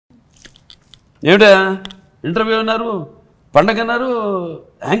ఏమిటా ఇంటర్వ్యూ అన్నారు, పండగ అన్నారు,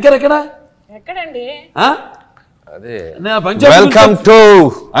 యాంకర్ ఎక్కడండి? అదే welcome to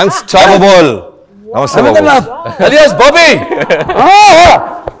unstoppable. Alias Bobby.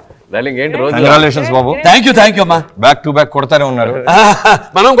 Darling ఏంటి రోజు? Congratulations Babu. థ్యాంక్ యూ అమ్మా. బ్యాక్ టు బ్యాక్ కొడతానే ఉన్నారు.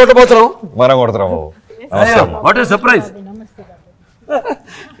 మనం కొట్టబోతున్నాం. మనం కొడతాం బాబు. What a surprise.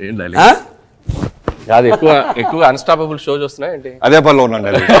 ఏం డార్లింగ్ కాదు, ఎక్కువ అన్స్టాపబుల్ షోస్ వస్తున్నాయి ఏంటి? అదే పనిలో ఉన్నాండి.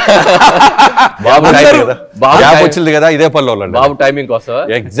 బాబు గ్యాప్ వచ్చింది కదా, ఇదే పనిలో ఉన్నాండి. బాబు టైమింగ్ కోసం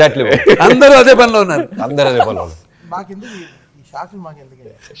ఎగ్జాక్ట్లీ. అందరూ అదే పనిలో ఉన్నారు. అందరూ అదే పనిలో ఉన్నారు.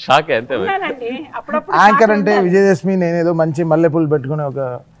 షాక్ అంతే. యాంకర్ అంటే విజయదశమి, నేనేదో మంచి మల్లెపూలు పెట్టుకునే ఒక.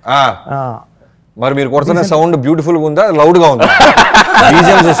 మరి మీరు కొడుతున్న సౌండ్ బ్యూటిఫుల్ గా ఉందా, లౌడ్ గా ఉందా?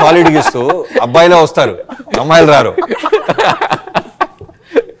 బీజిఎంస్ సాలిడ్ గా ఇస్తూ అబ్బాయిలే వస్తారు, అమ్మాయిలు రారు.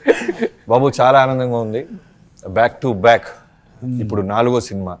 బాబు చాలా ఆనందంగా ఉంది. బ్యాక్ టు బ్యాక్ ఇప్పుడు 4వ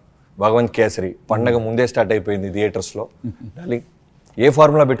సినిమా భగవంత్ కేసరి. పండగ ముందే స్టార్ట్ అయిపోయింది థియేటర్స్ లో. డార్లింగ్ ఏ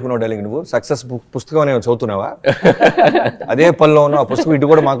ఫార్ములా పెట్టుకున్నావు డార్లింగ్? నువ్వు సక్సెస్ పుస్తకం ఏమైనా చదువుతున్నావా? అదే పనిలో ఉన్నావు. ఆ పుస్తకం ఇటు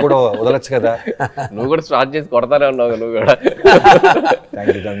కూడా మాకు కూడా వదలొచ్చు కదా. నువ్వు కూడా స్టార్ట్ చేసి కొడతానే ఉన్నావు నువ్వు కూడా.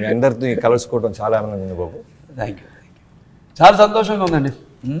 Thank you. మీ అందరితో కలుసుకోవడం చాలా ఆనందంగా ఉంది బాబు. Thank you. చాలా సంతోషంగా ఉందండి.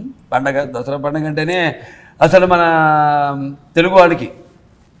 పండగ, దసరా పండగ అంటేనే అసలు మన తెలుగు వాడికి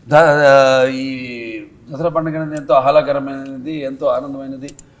ఈ దసరా పండుగ అనేది ఎంతో ఆహ్లాదకరమైనది, ఎంతో ఆనందమైనది.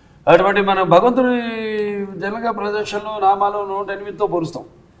 అటువంటి మన భగవంతుని జనగా ప్రదర్శనలు నామాలు 108తో పోలుస్తాం.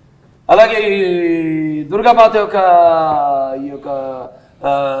 అలాగే ఈ దుర్గామాత యొక్క ఈ యొక్క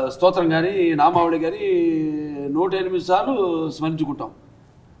స్తోత్రం కానీ నామావళి కానీ 108 సార్లు స్మరించుకుంటాం.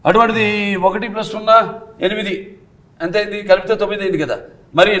 అటువంటిది 1 + 0 8 అంతైంది, కలిపితే 9 అయింది కదా.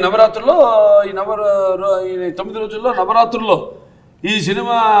 మరి నవరాత్రుల్లో ఈ 9 రోజుల్లో నవరాత్రుల్లో ఈ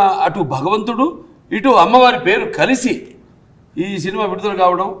సినిమా అటు భగవంతుడు ఇటు అమ్మవారి పేరు కలిసి ఈ సినిమా విడుదల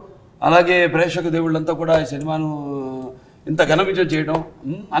కావడం, అలాగే ప్రేక్షక దేవుళ్ళంతా కూడా ఈ సినిమాను ఇంత ఘన విజయం చేయడం,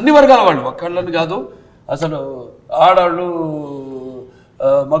 అన్ని వర్గాల వాళ్ళు, ఒక్కళ్ళని కాదు, అసలు ఆడాళ్ళు,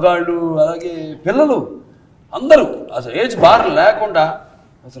 మగాళ్ళు, అలాగే పిల్లలు అందరూ అసలు ఏజ్ బార్ లేకుండా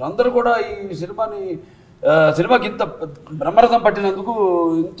అసలు అందరూ కూడా ఈ సినిమాకి ఇంత బ్రహ్మరథం పట్టినందుకు,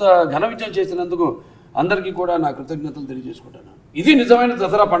 ఇంత ఘన విజయం చేసినందుకు అందరికీ కూడా నా కృతజ్ఞతలు తెలియజేసుకుంటాను. ఇది నిజమైన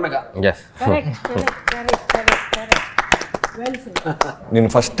దసరా పండుగ. నేను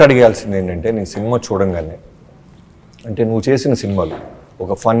ఫస్ట్ అడిగాల్సింది ఏంటంటే, నేను సినిమా చూడంగానే అంటే నువ్వు చేసిన సినిమాలు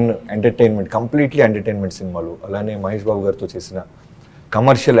ఒక ఫన్ ఎంటర్టైన్మెంట్, కంప్లీట్లీ ఎంటర్టైన్మెంట్ సినిమాలు, అలానే మహేష్ బాబు గారితో చేసిన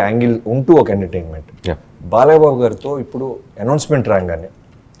కమర్షియల్ యాంగిల్ ఉంటూ ఒక ఎంటర్టైన్మెంట్. బాలయ్య బాబు గారితో ఇప్పుడు అనౌన్స్మెంట్ రాగానే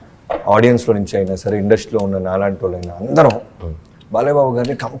ఆడియన్స్లో నుంచి అయినా సరే, ఇండస్ట్రీలో ఉన్న నాలాంటి వాళ్ళైనా అందరం బాలయ్య బాబు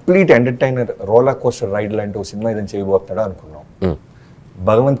గారిని complete entertainer, roller coaster ride లాంటి ఒక సినిమా ఏదైనా చేయబోతున్నాడా అనుకున్నాం.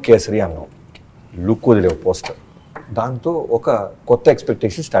 భగవంత్ కేసరి అన్నాం, లుక్ వదిలేవు పోస్టర్, దాంతో ఒక కొత్త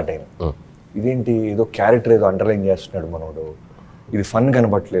ఎక్స్పెక్టేషన్ స్టార్ట్ అయింది. ఇదేంటి, ఏదో క్యారెక్టర్ ఏదో అండర్లైన్ చేస్తున్నాడు మనోడు, ఇది ఫన్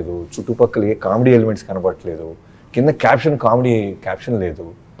కనబట్టలేదు, చుట్టుపక్కల ఏ కామెడీ ఎలిమెంట్స్ కనబట్టలేదు, కింద కామెడీ క్యాప్షన్ లేదు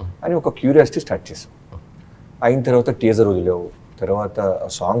అని ఒక క్యూరియాసిటీ స్టార్ట్ చేసాం. అయిన తర్వాత టీజర్ వదిలేవు, తర్వాత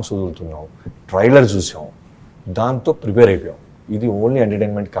సాంగ్స్ వదులుతున్నావు, ట్రైలర్ చూసాం, దాంతో ప్రిపేర్ అయిపోయాం. ఇది ఓన్లీ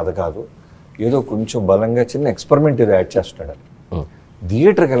ఎంటర్టైన్మెంట్ కథ కాదు, ఏదో కొంచెం బలంగా చిన్న ఎక్స్పెరిమెంట్ ఏదో యాడ్ చేస్తున్నాడు అని.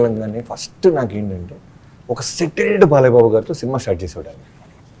 థియేటర్కి వెళ్ళంగానే ఫస్ట్ నాకు ఏంటంటే, ఒక సెటిల్డ్ బాలయ్య బాబు గారితో సినిమా స్టార్ట్ చేసేవాడాన్ని.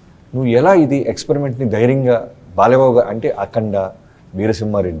 నువ్వు ఎలా ఇది ఎక్స్పెరిమెంట్ని ధైర్యంగా బాలయ్య బాబు గారు అంటే అఖండ,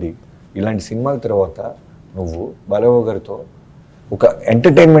 వీరసింహారెడ్డి ఇలాంటి సినిమాల తర్వాత నువ్వు బాలయ్య బాబు గారితో ఒక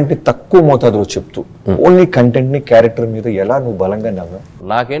ఎంటర్టైన్మెంట్ని తక్కువ మోతాదులో చెప్తూ ఓన్లీ కంటెంట్ని, క్యారెక్టర్ మీద ఎలా నువ్వు బలంగా నమ్మావు?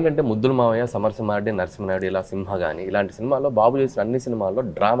 నాకేంటంటే ముద్దుల మావయ్య, సమరసింహారెడ్డి, నరసింహనాయుడు, ఇలా సింహ కానీ ఇలాంటి సినిమాల్లో బాబు చేసిన అన్ని సినిమాల్లో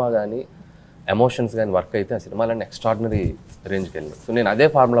డ్రామా కానీ ఎమోషన్స్ కానీ వర్క్ అయితే ఆ సినిమాలన్నీ ఎక్స్ట్రాడినరీ రేంజ్కి వెళ్ళినాయి. సో నేను అదే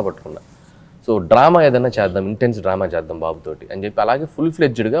ఫార్ములా పట్టుకున్నా. సో డ్రామా ఏదైనా చేద్దాం, ఇంటెన్స్ డ్రామా చేద్దాం బాబుతోటి అని చెప్పి, అలాగే ఫుల్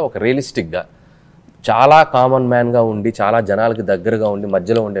ఫ్లెడ్జ్డ్గా ఒక రియలిస్టిక్గా చాలా కామన్ మ్యాన్గా ఉండి, చాలా జనాలకి దగ్గరగా ఉండి,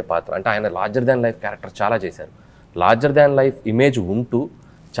 మధ్యలో ఉండే పాత్ర. అంటే ఆయన లార్జర్ దాన్ లైఫ్ క్యారెక్టర్ చాలా చేశారు. లార్జర్ దాన్ లైఫ్ ఇమేజ్ ఉంటూ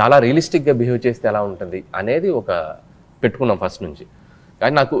చాలా రియలిస్టిక్గా బిహేవ్ చేస్తే ఎలా ఉంటుంది అనేది ఒక పెట్టుకున్నాం ఫస్ట్ నుంచి.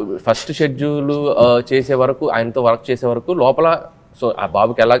 కానీ నాకు ఫస్ట్ షెడ్యూల్ చేసే వరకు, ఆయనతో వర్క్ చేసే వరకు లోపల సో ఆ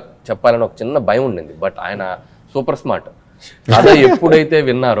బాబుకి ఎలా చెప్పాలని ఒక చిన్న భయం ఉండింది. బట్ ఆయన సూపర్ స్మార్ట్. కథ ఎప్పుడైతే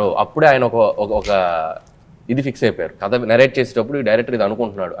విన్నారో అప్పుడే ఆయన ఒక ఇది ఫిక్స్ అయిపోయారు. కథ నెరేట్ చేసేటప్పుడు ఈ డైరెక్టర్ ఇది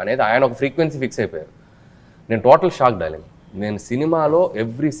అనుకుంటున్నాడు అనేది ఆయన ఒక ఫ్రీక్వెన్సీ ఫిక్స్ అయిపోయారు. నేను టోటల్ షాక్ డార్లింగ్. నేను సినిమాలో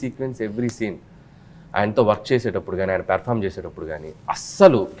ఎవ్రీ సీక్వెన్స్, ఎవ్రీ సీన్ ఆయనతో వర్క్ చేసేటప్పుడు కానీ, ఆయన పెర్ఫామ్ చేసేటప్పుడు కానీ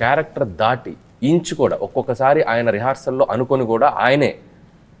అస్సలు క్యారెక్టర్ దాటి ఇంచు కూడా, ఒక్కొక్కసారి ఆయన రిహార్సల్లో అనుకొని కూడా ఆయనే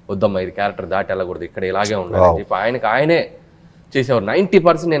వద్దమ్మా ఇది క్యారెక్టర్ దాటి వెళ్ళకూడదు, ఇక్కడ ఇలాగే ఉండాలని చెప్పి ఆయనే చేసేవారు.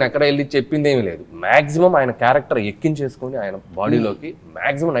 90% నేను ఎక్కడ వెళ్ళి చెప్పింది ఏమీ లేదు. మ్యాక్సిమం ఆయన క్యారెక్టర్ ఎక్కించేసుకొని ఆయన బాడీలోకి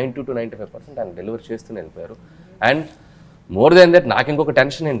మ్యాక్సిమం 90 to 95% ఆయన డెలివరీ చేస్తూనే వెళ్ళిపోయారు. అండ్ మోర్ దెన్ దట్ నాకు ఇంకొక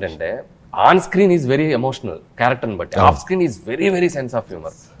టెన్షన్ ఏంటంటే, on screen is very emotional క్యారెక్టర్ని బట్టి, off screen is very very sense of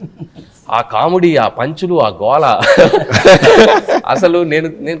humour. ఆ కామెడీ, ఆ పంచులు, ఆ గోల అసలు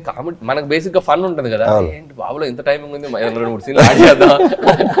నేను కామెడీ మనకు బేసిక్గా ఫన్ ఉంటుంది కదా, ఏంటి బాబులో ఇంత టైమింగ్ ఉంది 2-3 సీన్లు యాడ్ చేద్దాం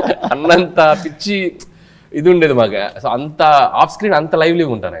అన్నంత పిచ్చి ఇది ఉండేది మాకు. సో అంత ఆఫ్ స్క్రీన్ అంత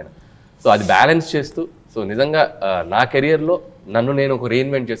లైవ్లీగా ఉంటాను ఆయన. సో అది బ్యాలెన్స్ చేస్తూ, సో నిజంగా నా కెరియర్లో నన్ను నేను ఒక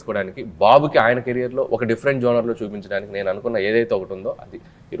రీఇన్వెంట్ చేసుకోవడానికి, బాబుకి ఆయన కెరియర్లో ఒక డిఫరెంట్ జోనర్లో చూపించడానికి నేను అనుకున్న ఏదైతే ఒకటి ఉందో అది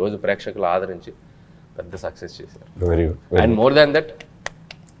ఈరోజు ప్రేక్షకులు ఆదరించి పెద్ద సక్సెస్ చేశారు. అండ్ మోర్ దాన్ దట్,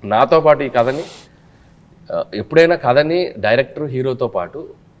 నాతో పాటు ఈ కథని ఎప్పుడైనా కథని డైరెక్టర్ హీరోతో పాటు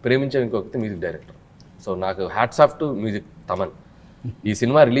ప్రేమించే ఇంకొకటి మ్యూజిక్ డైరెక్టర్. సో నాకు hats off to music Thaman. ఈ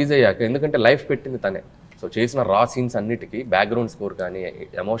సినిమా రిలీజ్ అయ్యాక, ఎందుకంటే లైఫ్ పెట్టింది తనే. సో చేసిన రా సీన్స్ అన్నిటికీ బ్యాక్గ్రౌండ్ స్కోర్ కానీ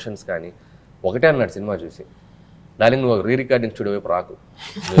ఎమోషన్స్ కానీ ఒకటే అన్నాడు సినిమా చూసి, డార్లింగ్ నువ్వు రీ రికార్డింగ్ స్టూడియో వైపు రాకు,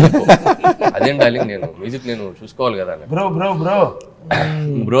 అదేం డార్లింగ్ నేను మ్యూజిక్ నేను చూసుకోవాలి కదా అన్న. Bro bro bro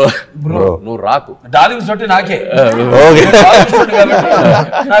bro bro నువ్వు రాకు, డార్లింగ్స్ తోటి నాకే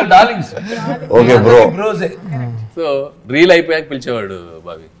సో రీల్ అయిపోయాక పిలిచేవాడు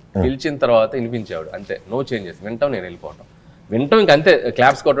బాబీ, పిలిచిన తర్వాత వినిపించేవాడు, అంతే, నో చేంజెస్. వింటాం, నేను వెళ్ళిపోవటం, వింటాం, ఇంకంతే,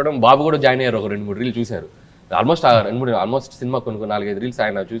 క్లాప్స్ కొట్టడం. బాబు కూడా జాయిన్ అయ్యారు, ఒక 2-3 రీల్ చూశారు. ఆల్మోస్ట్ సినిమా కొన్ని 4-5 రీల్స్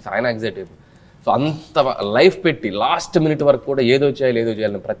ఆయన చూసి ఆయన ఎగ్జైట్ అయిపోయి. సో అంత లైఫ్ పెట్టి లాస్ట్ మినిట్ వరకు కూడా ఏదో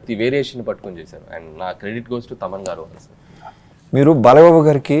చేయాలని ప్రతి వేరియేషన్ పట్టుకొని చేశారు. అండ్ నా క్రెడిట్ గోస్ టు తమన్ గారు. మీరు బాలబాబు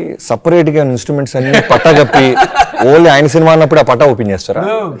గారికి సపరేట్గా ఇన్స్ట్రుమెంట్స్ అన్ని పట్టా కప్పి ఓన్లీ ఆయన సినిమా అన్నప్పుడు ఆ పట్టా ఓపెన్ చేస్తారా?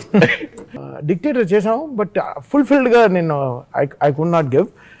 డిక్టేటర్ చేసాము, బట్ ఫుల్ఫిల్డ్గా నేను I could not give,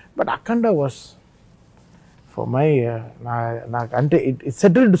 but Akhanda was for my నాకు అంటే it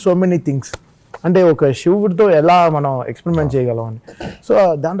settled so many things. అంటే ఒక శివుడితో ఎలా మనం ఎక్స్పెరిమెంట్ చేయగలం అని. సో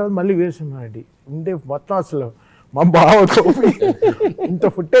దాని తర్వాత మళ్ళీ వీరసింహారెడ్డి ఉంటే మొత్తం అసలు మా బావతో ఇంత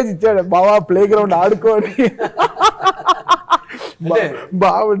ఫుటేజ్ ఇచ్చాడు, బావా ప్లే గ్రౌండ్ ఆడుకోని,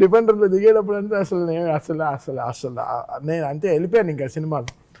 బావ డిఫెండర్లో దిగేటప్పుడు అంటే అసలు నేను అంతే వెళ్ళిపోయాను ఇంకా సినిమాలో.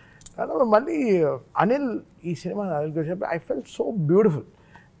 తర్వాత మళ్ళీ అనిల్ ఈ cinema I felt so beautiful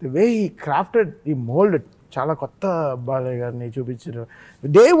the way he crafted, ఈ మోల్డెడ్. చాలా కొత్త బాలయ్య గారిని చూపించారు.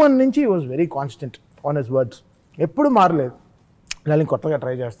 డే 1 నుంచి ఈ was very constant on his words, ఎప్పుడు మారలేదు. దాన్ని కొత్తగా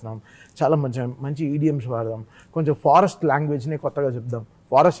ట్రై చేస్తున్నాం, చాలా మంచి ఈడియమ్స్ వాడదాం, కొంచెం ఫారెస్ట్ లాంగ్వేజ్ని కొత్తగా చెప్దాం,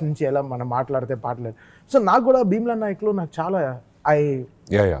 ఫారెస్ట్ నుంచి ఎలా మనం మాట్లాడితే పాటలేదు. సో నాకు కూడా భీమ్లా నాయక్లో నాకు చాలా I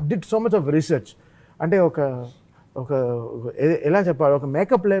did so much of research. అంటే ఒక ఎలా చెప్పాలి, ఒక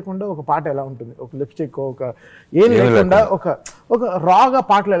మేకప్ లేకుండా ఒక పాట ఎలా ఉంటుంది, ఒక లిప్స్టిక్ ఒక ఏం లేకుండా ఒక రాగా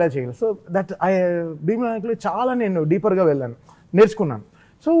పాటలు ఎలా చేయాలి. సో దట్ భీమ్లా నాయక్లో చాలా నేను డీపర్గా వెళ్ళాను, నేర్చుకున్నాను.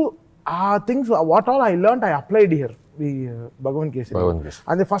 సో ఆ things what all I learn I applied here ఈ భగవంత్ కేసరి.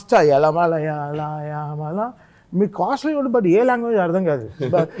 అది ఫస్ట్ ఎలమల మీకు కాస్ట్లీ ఉంటుంది, బట్ ఏ లాంగ్వేజ్ అర్థం కాదు.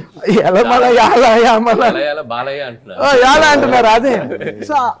 ఎలమల యాల అంటున్నారు అదే.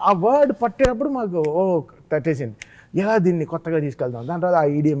 సో ఆ వర్డ్ పట్టేటప్పుడు మాకు తట్టేసింది, ఎలా దీన్ని కొత్తగా తీసుకెళ్తాం. దాని తర్వాత ఆ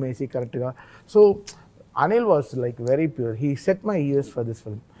ఈడియం వేసి కరెక్ట్గా. So Anil was like very pure, he set my years for this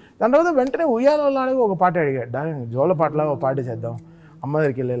film. దాని తర్వాత వెంటనే ఉయ్యాలలాగా ఒక పాట అడిగాడు, డార్లింగ్ జోల పాటలాగా ఒక పాట చేద్దాం, అమ్మ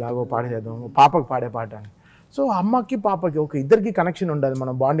దగ్గరికి వెళ్ళేలాగా ఒక పాట చేద్దాం, పాపకు పాడే పాట అని. సో అమ్మకి పాపకి ఒక ఇద్దరికి కనెక్షన్ ఉండాలి,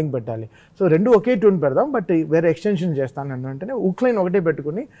 మనం బాండింగ్ పెట్టాలి. సో 2 ఒకే ట్యూన్ పెడదాం, బట్ వేరే ఎక్స్టెన్షన్ చేస్తాను వెంటనే ఉక్లైన్ ఒకటే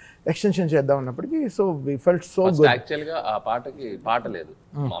పెట్టుకుని ఎక్స్టెన్షన్ చేద్దాం అన్నప్పటికీ. So we felt so good. యాక్చువల్గా ఆ పాటకి పాట లేదు,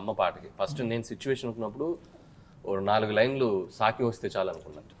 మా అమ్మ పాటకి. ఫస్ట్ నేను సిచ్యువేషన్ అనుకున్నప్పుడు 4 లైన్లు సాకి వస్తే చాలు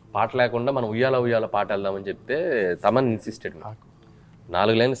అనుకున్నాను, పాట లేకుండా మనం ఉయ్యాల పాట వెళ్దామని చెప్తే తమన్ ఇన్సిస్టెడ్ నాకు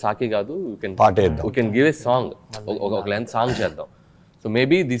 4 లైన్లు సాకి కాదు, you can give a song, ఒక లైన్ సాంగ్ చేద్దాం. So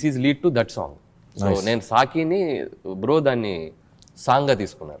maybe this is lead to that song. So నేను సాకిని బ్రో దాన్ని సాంగ్గా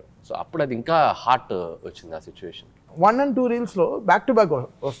తీసుకున్నారు. సో అప్పుడు అది ఇంకా హార్ట్ వచ్చింది ఆ సిచ్యువేషన్. 1 and 2 రీల్స్లో బ్యాక్ టు బ్యాక్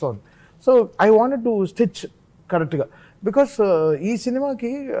వస్తుంది. So I wanted to stitch కరెక్ట్గా, బికాస్ ఈ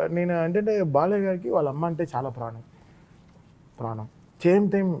సినిమాకి నేను ఏంటంటే బాలయ్య గారికి వాళ్ళ అమ్మ అంటే చాలా ప్రాణం. సేమ్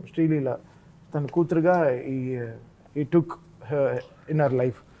టైం శ్రీలీల తన కూతురుగా ఈ టుక్ ఇన్ అవర్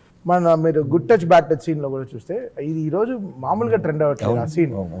లైఫ్. మీరు గుడ్ టచ్ బ్యాడ్ టచ్ సీన్లో కూడా చూస్తే ఇది ఈరోజు మామూలుగా ట్రెండ్ అవ్వట్లేదు ఆ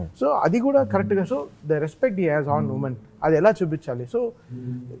సీన్. సో అది కూడా కరెక్ట్గా, so the respect he has on women అది ఎలా చూపించాలి. సో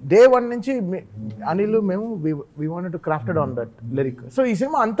డే 1 నుంచి అనిల్ మేము we wanted to crafted on that lyric. So ఈ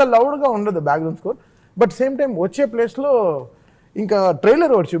సినిమా అంత లౌడ్గా ఉండదు background score, but same time వచ్చే ప్లేస్లో ఇంకా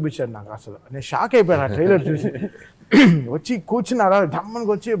ట్రైలర్ ఒకటి చూపించాడు నాకు. అసలు నేను షాక్ అయిపోయాను ఆ ట్రైలర్ చూసి. వచ్చి కూర్చున్నారా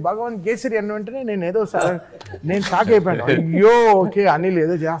ధమ్మనికి వచ్చి భగవంత్ కేసరి అన్న వెంటనే నేను షాక్ అయిపోయాను. అయ్యో ఓకే అనిల్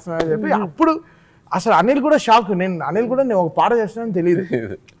ఏదో చేస్తున్నారని చెప్పి అప్పుడు అసలు అనిల్ కూడా షాక్. అనిల్ కూడా నేను ఒక పాట చేస్తానని తెలియదు.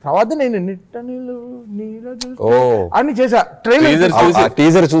 తర్వాత నేను నిట్ట నీళ్ళు అని చేసా.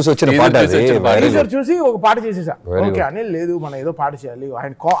 టీజర్ చూసి వచ్చిన పాట, టీజర్ చూసి ఒక పాట చేసేసా. ఓకే అనిల్ లేదు, మనం ఏదో పాట చేయాలి,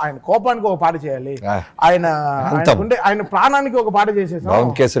 ఆయన కోపానికి ఒక పాట చేయాలి, ఆయన ప్రాణానికి ఒక పాట చేసేసాం,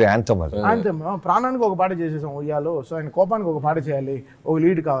 ప్రాణానికి ఒక పాట చేసేసాం ఉయ్యాలో. సో ఆయన కోపానికి ఒక పాట చేయాలి, ఒక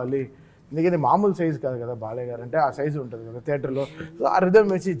లీడ్ కావాలి. ఎందుకంటే మామూలు సైజు కాదు కదా బాలయ్య గారు అంటే, ఆ సైజు ఉంటుంది కదా థియేటర్లో. సో ఆ రిథమ్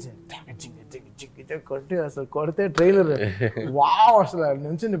వేసి కొట్టి అసలు కొడితే ట్రైలర్ వావ్ అసలు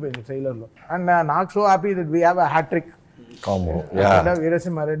నుంచిండిపోయింది ట్రైలర్లో. అండ్ నాకు so happy that we have a hat trick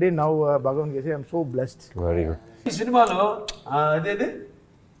Veera Simha Reddy, now Bhagavanth kesari. I'm so blessed. Very good. ఈ సినిమాలో అదేది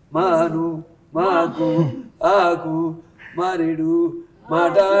మాను మాకు ఆకు మారేడు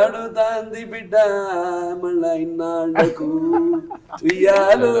మాట్లాడుతాంది బిడ్డ మళ్ళా ఇన్నాళ్ళకు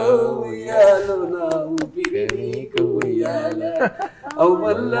ఉయ్యాలో ఉయ్యాలో నా ఊపిరి నీకు ఉయ్యాల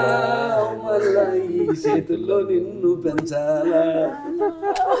అవ్వల్లా అవ్వల్లా ఈ చేతుల్లో నిన్ను పెంచాలా.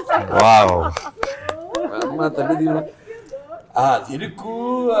 అమ్మ తల్లి ఆ తిరుక్కు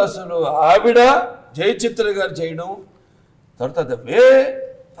అసలు ఆవిడ జయచిత్ర గారు చేయడం, తర్వాత ద వే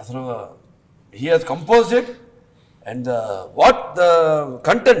అసలు he has composed it and what the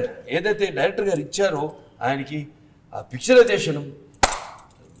content ఏదైతే డైరెక్టర్ గారు ఇచ్చారో ఆయనకి ఆ పిక్చరైజేషన్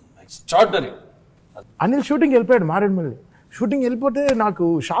ఎక్స్ట్రాడినరీ. అనిల్ షూటింగ్ వెళ్ళిపోయాడు మారేడుమల్లి. షూటింగ్ వెళ్ళిపోతే నాకు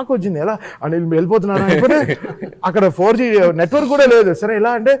షాక్ వచ్చింది. ఎలా అనిల్ వెళ్ళిపోతున్నాను అయిపోతే అక్కడ 4G నెట్వర్క్ కూడా లేదు. సరే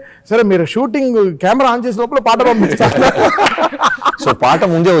ఎలా అంటే, సరే మీరు షూటింగ్ కెమెరా ఆన్ చేసే లోపల పాట పంపిస్తారు. సో పాట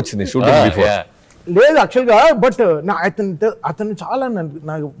ముందే వచ్చింది షూటింగ్ లేదు యాక్చువల్గా. బట్ అతను చాలా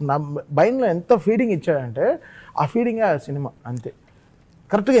నాకు నా మైండ్లో ఎంత ఫీడింగ్ ఇచ్చాడంటే, ఆ ఫీడింగ్ ఆ సినిమా అంతే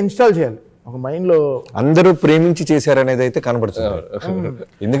కరెక్ట్గా ఇన్స్టాల్ చేయాలి ఒక మైండ్లో. అందరూ ప్రేమించి చేశారనేది అయితే కనపడుతుంది.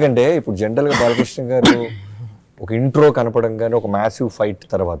 ఎందుకంటే ఇప్పుడు జనరల్గా బాలకృష్ణ గారు ఒక ఇంట్రో కనపడంగానే ఒక మ్యాసివ్ ఫైట్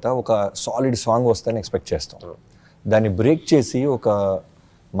తర్వాత ఒక సాలిడ్ సాంగ్ వస్తుందని ఎక్స్పెక్ట్ చేస్తాం. దాన్ని బ్రేక్ చేసి ఒక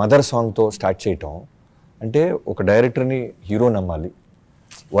మదర్ సాంగ్తో స్టార్ట్ చేయటం అంటే, ఒక డైరెక్టర్ని హీరో నమ్మాలి,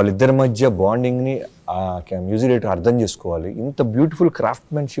 వాళ్ళిద్దరి మధ్య బాండింగ్ని మ్యూజిక్ డైరెక్టర్ అర్థం చేసుకోవాలి. ఇంత బ్యూటిఫుల్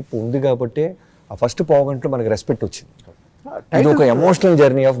క్రాఫ్ట్మెన్షిప్ ఉంది కాబట్టి ఆ ఫస్ట్ పావుగంటలో మనకి రెస్పెక్ట్ వచ్చింది. ఇది ఒక emotional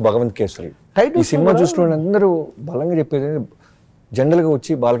journey of Bhagavanth kesari. ఈ సినిమా చూసిన అందరూ బలంగా చెప్పేది జనరల్గా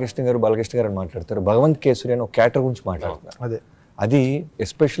వచ్చి బాలకృష్ణ గారు అని మాట్లాడతారు, భగవంత్ కేసరి అని ఒక క్యారెక్టర్ గురించి మాట్లాడుతున్నారు. అది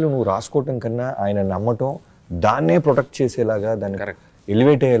ఎస్పెషల్లీ నువ్వు రాసుకోవటం కన్నా ఆయన నమ్మటం, దాన్నే ప్రొటెక్ట్ చేసేలాగా, దాన్ని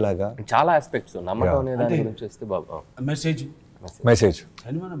ఎలివేట్ అయ్యేలాగా చాలా ఆస్పెక్ట్స్ నమ్మటం అనే దాని గురించి వస్తే బాబా మెసేజ్ మెసేజ్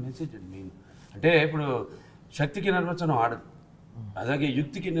మెయిన్ అంటే ఇప్పుడు శక్తికి నిర్వచనం ఆడదు, అలాగే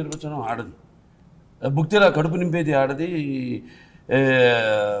యుక్తికి నిర్వచనం ఆడదు, భుక్తిలా కడుపు నింపేది ఆడది,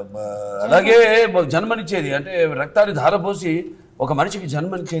 అలాగే జన్మనిచ్చేది అంటే రక్తాన్ని ధారపోసి ఒక మనిషికి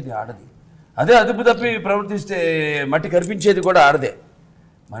జన్మనిచ్చేది ఆడది. అదే అదుపు తప్పి ప్రవర్తిస్తే మట్టి కనిపించేది కూడా ఆడదే.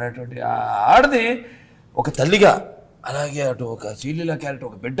 మరి అటువంటి ఆడది ఒక తల్లిగా, అలాగే అటు ఒక శ్రీలీల క్యారెక్టర్,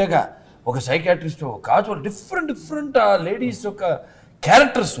 ఒక బిడ్డగా, ఒక సైకాట్రిస్ట్, ఒక కాజు, డిఫరెంట్ ఆ లేడీస్ యొక్క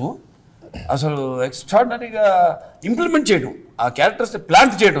క్యారెక్టర్స్ అసలు ఎక్స్ట్రాడినరీగా ఇంప్లిమెంట్ చేయడం, ఆ క్యారెక్టర్స్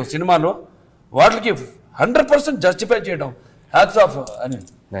ప్లాంట్ చేయడం సినిమాలో, వాటికి 100% జస్టిఫై చేయడం. Hats off Anil.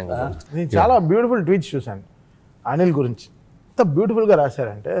 నేను చాలా బ్యూటిఫుల్ ట్వీట్స్ చూశాను అనిల్ గురించి. ఎంత బ్యూటిఫుల్గా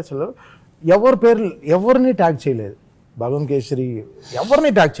రాశారంటే, అసలు ఎవరిని ట్యాగ్ చేయలేదు, భగవంత్ కేసరి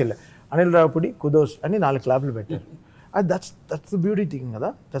ఎవరిని ట్యాగ్ చేయలేదు, అనిల్ రావిపూడి కుదోస్ అని 4 క్లాప్లు పెట్టారు. అది దట్స్ ద బ్యూటీ థింగ్ కదా,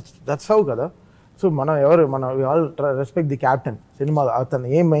 దట్స్ హౌ కదా. సో మనం all respect the captain. Cinema అతను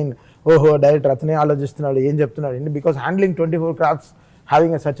ఏం మైండ్, ఓహో డైరెక్టర్ అతనే ఆలోచిస్తున్నాడు, ఏం చెప్తున్నాడు, because handling 24 crafts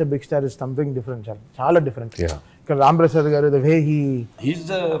having such a big star is something different, chala different. Because Ram Prasad garu, the way he's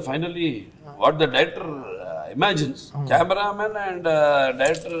finally what the director imagines. Cameraman and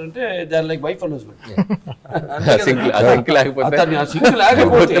director ante they are like wife and husband. Single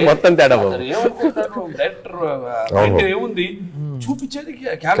lagapothe mottam teda babu director ante emundi చూపించేది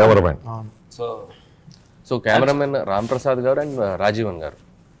cameraman. So cameraman Ram Prasad garu and Rajivan garu,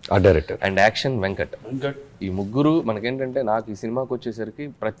 ఆ director and action Venkat. ఈ ముగ్గురు మనకేంటంటే, నాకు ఈ సినిమాకి వచ్చేసరికి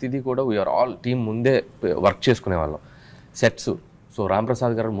ప్రతిదీ కూడా వీఆర్ ఆల్ టీమ్ ముందే వర్క్ చేసుకునే వాళ్ళం, సెట్స్. సో రామ్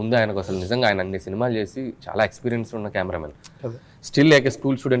ప్రసాద్ గారు ముందే ఆయనకు అసలు నిజంగా ఆయన అన్ని సినిమాలు చేసి చాలా ఎక్స్పీరియన్స్ ఉన్న cameraman. Still like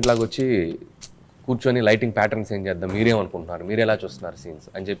school student లాగా వచ్చి కూర్చొని లైటింగ్ ప్యాటర్న్స్ ఏం చేద్దాం, మీరేమనుకుంటున్నారు, మీరు ఎలా చూస్తున్నారు సీన్స్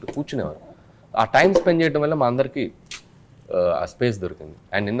అని చెప్పి కూర్చునేవారు. ఆ టైం స్పెండ్ చేయడం వల్ల మా అందరికీ ఆ స్పేస్ దొరికింది.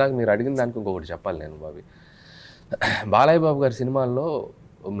 అండ్ ఇందాక మీరు అడిగిన దానికి ఇంకొకటి చెప్పాలి నేను బాబీ. బాలయ్య బాబు గారి సినిమాల్లో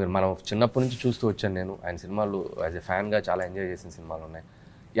మనం చిన్నప్పటి నుంచి చూస్తూ వచ్చాను నేను. ఆయన సినిమాలు యాజ్ ఎ ఫ్యాన్గా చాలా ఎంజాయ్ చేసిన సినిమాలు ఉన్నాయి.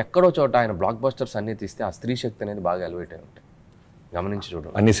 ఎక్కడో చోట ఆయన బ్లాక్ బస్టర్స్ అన్నీ తీస్తే ఆ స్త్రీ శక్తి అనేది బాగా ఎలివేట్ అయి ఉంటాయి, గమనించి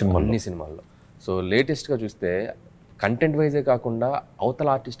చూడండి అన్ని సినిమాల్లో. సో లేటెస్ట్గా చూస్తే కంటెంట్ వైజే కాకుండా అవతల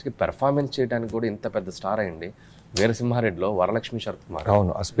ఆర్టిస్ట్కి పెర్ఫార్మెన్స్ చేయడానికి కూడా ఇంత పెద్ద స్టార్ అయ్యండి. వీరసింహారెడ్డిలో వరలక్ష్మి శరత్ కుమార్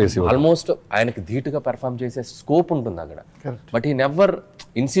అవును ఆ స్పేస్ ఆల్మోస్ట్ ఆయనకి ధీటుగా పెర్ఫామ్ చేసే స్కోప్ ఉంటుంది అక్కడ. బట్ ఈ నెవర్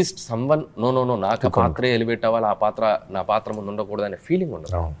ఇన్సిస్ట్ సమ్వన్ నో నాకు ఆ పాత్రే ఎలివేట్ అవ్వాలి, ఆ పాత్ర నా పాత్ర ముందు ఉండకూడదు అనే ఫీలింగ్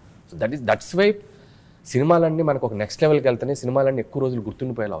ఉండదు. సో దట్స్ వై సినిమాలన్నీ మనకు ఒక నెక్స్ట్ లెవెల్కి వెళ్తున్నాయి, సినిమాలన్నీ ఎక్కువ రోజులు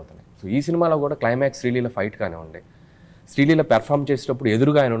గుర్తుండిపోయేలా అవుతున్నాయి. సో ఈ సినిమాలో కూడా క్లైమాక్స్ శ్రీలీల ఫైట్ కానివ్వండి, శ్రీలీల పెర్ఫామ్ చేసేటప్పుడు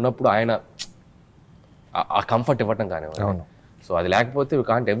ఎదురుగా ఆయన ఉన్నప్పుడు ఆయన ఆ కంఫర్ట్ ఇవ్వటం కానివ్వండి. సో అది లేకపోతే వీ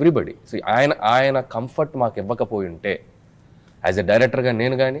కాంట్ ఎవ్రీబడి. సో ఆయన కంఫర్ట్ మాకు ఇవ్వకపోయి ఉంటే యాజ్ ఎ డైరెక్టర్గా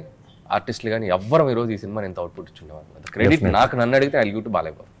నేను కానీ ఆర్టిస్టులు కానీ ఎవ్వరం ఈరోజు ఈ సినిమాని ఎంత అవుట్పుట్ ఇచ్చిండేవాళ్ళు. క్రెడిట్ నాకు, నన్ను అడిగితే I give to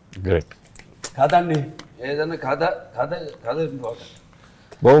Balayya Babu. Great. కాదా అండి, ఏదన్నా కాదా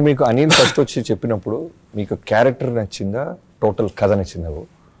బాబు మీకు అనిల్ ఫస్ట్ వచ్చి చెప్పినప్పుడు మీకు క్యారెక్టర్ నచ్చిందా, టోటల్ కథ నచ్చిందా బాబు?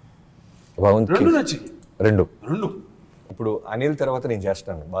 రెండు. ఇప్పుడు అనిల్ తర్వాత నేను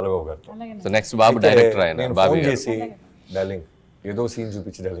చేస్తాను బాలబాబు గారితో. సో నెక్స్ట్ బాబు డైరెక్టర్ ఆయన. నేను ఫోన్ చేసి డార్లింగ్ ఏదో సీన్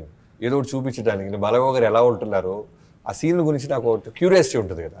చూపించి డార్లింగ్ ఏదో ఒకటి చూపించి డార్లింగ్ బాలబాబు గారు ఎలా ఉంటున్నారు ఆ సీన్ గురించి నాకు క్యూరియాసిటీ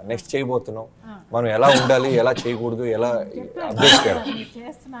ఉంటుంది కదా. నెక్స్ట్ చేయబోతున్నాం, మనం ఎలా ఉండాలి, ఎలా చేయకూడదు, ఎలా అప్డేట్ చేయాలి.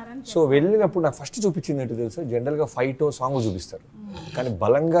 సో వెళ్ళినప్పుడు నాకు ఫస్ట్ చూపించింది ఏంటో తెలుసా, జనరల్గా ఫైట్ సాంగ్ చూపిస్తారు, కానీ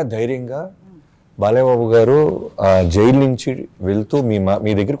బలంగా ధైర్యంగా బాలయ్యబాబు గారు జైలు నుంచి వెళ్తూ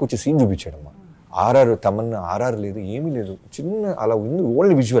మీ దగ్గరికి వచ్చి సీన్ చూపించాడమ్మా. ఆర్ఆర్ తమన్నా ఆర్ఆర్ లేదు, ఏమీ లేదు, చిన్న అలా ఉంది,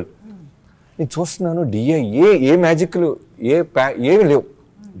 ఓన్లీ విజువల్. నేను చూస్తున్నాను డిఏ ఏ మ్యాజిక్లు ఏమి లేవు,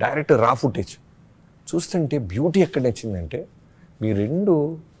 డైరెక్ట్ రా ఫుటేజ్ చూస్తుంటే బ్యూటీ ఎక్కడ నచ్చిందంటే మీ రెండు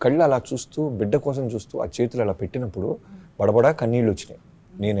కళ్ళు అలా చూస్తూ బిడ్డ కోసం చూస్తూ ఆ చేతులు అలా పెట్టినప్పుడు బడబడా కన్నీళ్ళు వచ్చినాయి.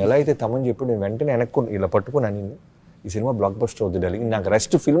 నేను ఎలా అయితే తమని చెప్పి నేను వెంటనే వెనక్కు ఇలా పట్టుకుని అని ఈ సినిమా బ్లాక్ బస్టర్ అవుతుంది డార్లింగ్. నాకు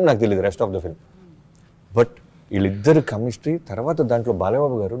రెస్ట్ ఫిల్మ్ నాకు తెలియదు, rest of the film, but వీళ్ళిద్దరు కెమిస్ట్రీ. తర్వాత దాంట్లో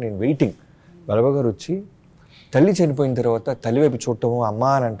బాలయ్యబాబు గారు నేను వెయిటింగ్, బాలయ్యబాబు గారు వచ్చి తల్లి చనిపోయిన తర్వాత తల్లి వైపు చూడటము, అమ్మ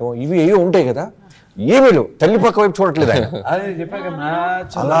అని అంటాం, ఇవి ఏవో ఉంటాయి కదా, ఏమీ లేవు, తల్లి పక్క వైపు చూడట్లేదు ఆయన.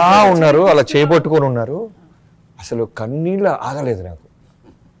 అలా ఉన్నారు, అలా చేయబట్టుకొని ఉన్నారు, అసలు కన్నీళ్ళు ఆగలేదు నాకు.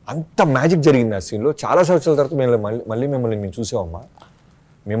 అంత మ్యాజిక్ జరిగింది ఆ సీన్లో. చాలా సంవత్సరాల తర్వాత మళ్ళీ మిమ్మల్ని మేము చూసామమ్మా.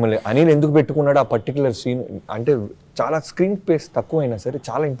 మిమ్మల్ని అనిల్ ఎందుకు పెట్టుకున్నాడు ఆ పర్టికులర్ సీన్ అంటే చాలా స్క్రీన్ స్పేస్ తక్కువ అయినా సరే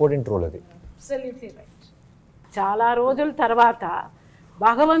చాలా ఇంపార్టెంట్ రోల్ అది. చాలా రోజుల తర్వాత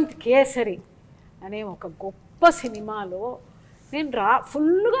భగవంత్ కేసరి అనే ఒక గొప్ప సినిమాలో నేను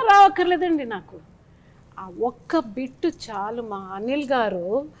ఫుల్గా రావక్కర్లేదండి. నాకు ఆ ఒక్క బిట్టు చాలు. మా అనిల్ గారు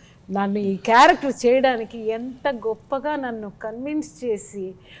నన్ను ఈ క్యారెక్టర్ చేయడానికి ఎంత గొప్పగా నన్ను కన్విన్స్ చేసి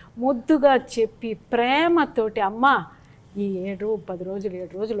ముద్దుగా చెప్పి ప్రేమతోటి, అమ్మ ఈ 7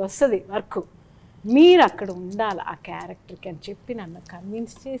 రోజులు వస్తుంది వర్క్, మీరు అక్కడ ఉండాలి ఆ క్యారెక్టర్కి అని చెప్పి నన్ను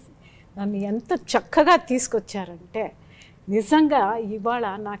కన్విన్స్ చేసి నన్ను ఎంత చక్కగా తీసుకొచ్చారంటే నిజంగా ఇవాళ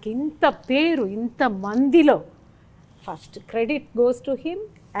నాకు ఇంత పేరు ఇంతమందిలో first credit goes to him.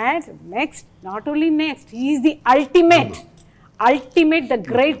 And next, not only next, he is the ultimate, the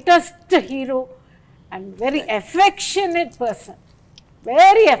greatest hero and very affectionate person.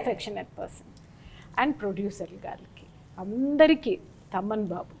 And producer గారికి అందరికీ, తమన్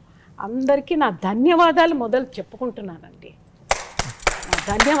బాబు అందరికీ నా ధన్యవాదాలు మొదలు చెప్పుకుంటున్నానండి. నా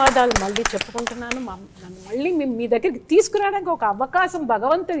ధన్యవాదాలు మళ్ళీ చెప్పుకుంటున్నాను. నన్ను మళ్ళీ మీ దగ్గరికి తీసుకురావడానికి ఒక అవకాశం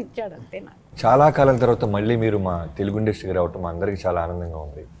భగవంతుడు ఇచ్చాడు అంతే. నాకు చాలా కాలం తర్వాత మళ్ళీ మీరు మా తెలుగు ఇండస్ట్రీకి రావటం మా అందరికీ చాలా ఆనందంగా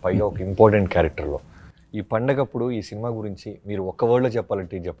ఉంది, పైగా ఒక ఇంపార్టెంట్ క్యారెక్టర్లో. ఈ పండగప్పుడు ఈ సినిమా గురించి మీరు ఒక్క వర్డ్లో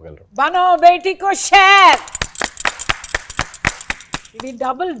చెప్పాలంటే చెప్పగలరు? బనో బేటీ కో షేర్. ఇది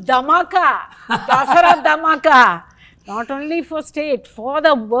double Dhamaka, Dasara Dhamaka. Not only for state, for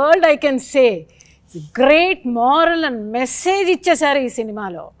the world I can say. Great moral and message ఇచ్చేసారు ఈ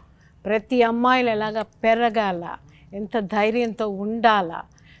సినిమాలో. ప్రతి అమ్మాయిలు ఎలాగా పెరగాల, ఎంత ధైర్యంతో ఉండాలా,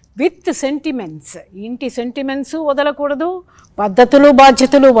 విత్ సెంటిమెంట్స్, ఇంటి సెంటిమెంట్స్ వదలకూడదు, పద్ధతులు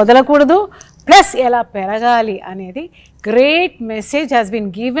బాధ్యతలు వదలకూడదు, ప్లస్ ఎలా పెరగాలి అనేది great message has been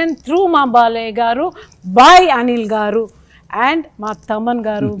given through మా బాలయ్య గారు, బై అనిల్ గారు అండ్ మా తమన్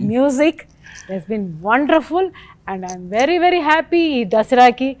గారు. Music Hess been wonderful and I'm very very happy. ఈ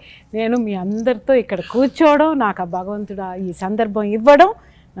దసరాకి నేను మీ అందరితో ఇక్కడ కూర్చోవడం, నాకు ఆ భగవంతుడు ఈ సందర్భం ఇవ్వడం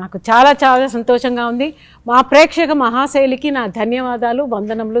నాకు చాలా చాలా సంతోషంగా ఉంది. మా ప్రేక్షక మహాశైలికి నా ధన్యవాదాలు,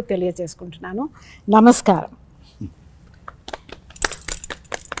 వందనములు తెలియజేసుకుంటున్నాను. నమస్కారం.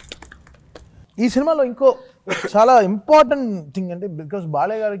 ఈ సినిమాలో ఇంకో చాలా ఇంపార్టెంట్ థింగ్ అంటే బికాస్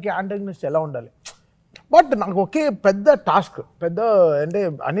బాలయ్య గారికి యాంటగనిస్ట్ ఎలా ఉండాలి, బట్ నాకు ఒకే పెద్ద టాస్క్, అంటే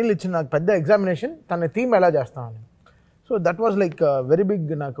అనిల్ ఇచ్చిన నాకు పెద్ద ఎగ్జామినేషన్, తన థీమ్ ఎలా చేస్తామని. So that was like very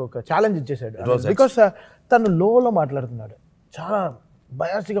big, నాకు ఒక ఛాలెంజ్ ఇచ్చేసాడు. బికాస్ తను లోలో మాట్లాడుతున్నాడు, చాలా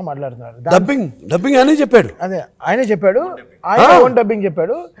బయాస్గా మాట్లాడుతున్నాడు. డబ్బింగ్ అనే చెప్పాడు, అదే ఆయనే చెప్పాడు, ఆయన ఓన్ డబ్బింగ్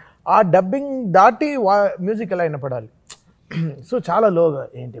చెప్పాడు. ఆ డబ్బింగ్ దాటి మ్యూజిక్ ఎలా వినపడాలి. సో చాలా లోగా,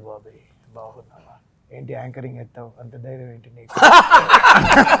 ఏంటి బాబాయ్ బాగున్నావా, ఏంటి యాంకరింగ్ ఎత్తావు అంత ధైర్యం ఏంటి నీకు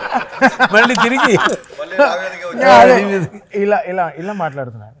మళ్ళీ తిరిగి ఇలా ఇలా ఇలా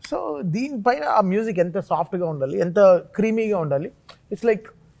మాట్లాడుతున్నాను. సో దీనిపైన ఆ మ్యూజిక్ ఎంత సాఫ్ట్గా ఉండాలి, ఎంత క్రీమీగా ఉండాలి. ఇట్స్ లైక్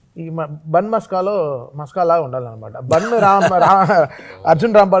ఈ బన్ మస్కాలా ఉండాలన్నమాట. బన్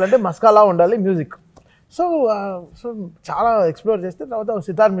అర్జున్ రాంపాల్ అంటే మస్కాలా ఉండాలి మ్యూజిక్. సో సో చాలా ఎక్స్ప్లోర్ చేస్తే తర్వాత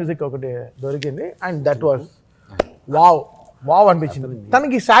సితార్ మ్యూజిక్ ఒకటి దొరికింది అండ్ దట్ వాజ్ వావ్ అనిపించింది.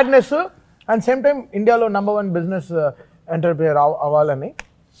 తనకి సాడ్నెస్ అండ్ సేమ్ టైం ఇండియాలో నంబర్ 1 బిజినెస్ ఎంటర్ప్రెన్యూర్ అవ్వాలని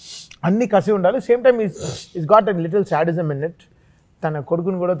అన్ని కసి ఉండాలి. Same time is got a little sadism in it. తన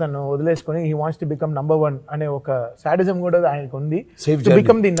కొడుకుని కూడా తను వదిలేసుకొని he wants to become number 1 అనే ఒక సాడిజం కూడా ఆయనకు ఉంది, to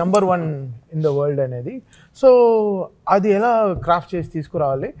become the number 1 in the world అనేది. సో అది ఎలా క్రాఫ్ట్ చేసి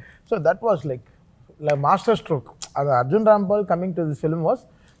తీసుకురావాలి. So that was like master stroke. అది Arjun Rampal coming to this film was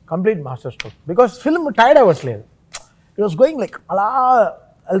complete master stroke because film tired అవ్వట్లేదు. ఇట్ వాస్ గోయింగ్ లైక్ అలా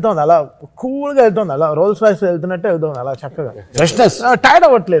వెళ్తుంది, అలా కూల్గా వెళ్తుంది, అలా రోల్స్ రాయిస్ వెళ్తున్నట్టే వెళ్తుంది అలా చక్కగా. టైర్డ్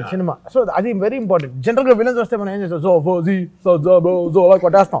అవ్వట్లేదు సినిమా. సో అది వెరీ ఇంపార్టెంట్. జనరల్గా విలన్స్ వస్తే మనం ఏం చేస్తాం, జో అలా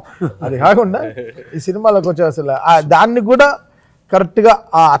కొట్టేస్తాం. అది కాకుండా ఈ సినిమాలోకి వచ్చే అసలు దాన్ని కూడా కరెక్ట్గా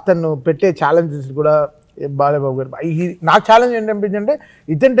అతను పెట్టే ఛాలెంజెస్ కూడా బాలయ్యబాబు గారు. నా ఛాలెంజ్ ఏంటంటే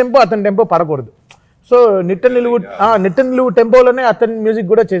ఇతని టెంపో అతని టెంపో పడకూడదు. సో నిట్ట నిలువు టెంపోలోనే అతని మ్యూజిక్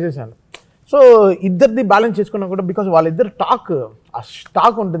కూడా చేసేసాను. సో ఇద్దరిది బ్యాలెన్స్ చేసుకున్నా కూడా బికాస్ వాళ్ళిద్దరు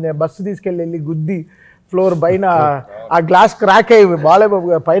టాక్ ఉంటుంది. బస్సు తీసుకెళ్ళి గుద్ది ఫ్లోర్ పైన ఆ గ్లాస్ క్రాక్ అయ్యి బాలయ్యబాబు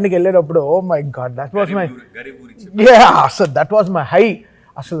గారు పైనకి వెళ్ళేటప్పుడు oh my God that was my అసలు దట్ వాస్ మై హై.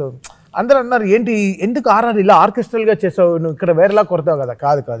 అసలు అందరూ అన్నారు ఏంటి ఎందుకు ఆర్ఆర్ ఇలా ఆర్కెస్ట్రల్గా చేసావు, నువ్వు ఇక్కడ వేరేలా కొడతావు కదా.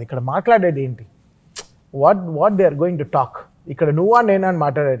 కాదు ఇక్కడ మాట్లాడేది ఏంటి, what they are going to talk. ఇక్కడ నువ్వా నేనా అని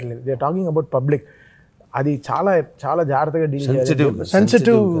మాట్లాడట్లేదు, they are talking about public. అది చాలా చాలా జాగ్రత్తగా డీల్ చేయాలి,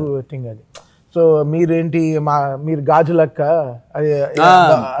 సెన్సిటివ్ థింగ్ అది. సో మీరేంటి మీరు గాజు లెక్క అది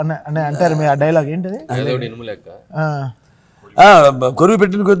అని అంటారు. మీ ఆ డైలాగ్ ఏంటిది,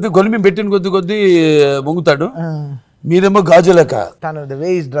 కొలిమి పెట్టిన కొద్ది మొంగుతాడు, మీరేమో గాజు లెక్క. తను the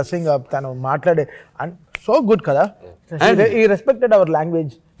way is dressing up, తను మాట్లాడే సో గుడ్ కదా. ఈ రెస్పెక్టెడ్ అవర్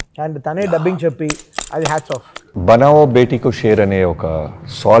లాంగ్వేజ్ అండ్ తనే డబ్బింగ్ చెప్పి అది హ్యాట్స్ ఆఫ్. బనావో బేటీకో షేర్ అనే ఒక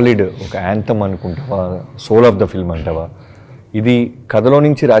సాలిడ్ ఒక anthem అనుకుంటావా, soul of the film అంటావా? ఇది కథలో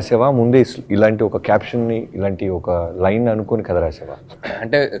నుంచి రాసావా, ముందే ఇలాంటి ఒక క్యాప్షన్ని ఇలాంటి ఒక లైన్ అనుకొని కథ రాసావా?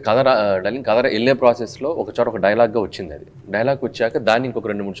 అంటే కథ వెళ్ళే ప్రాసెస్లో ఒక చోట ఒక డైలాగ్గా వచ్చింది. అది డైలాగ్ వచ్చాక దాన్ని ఇంకొక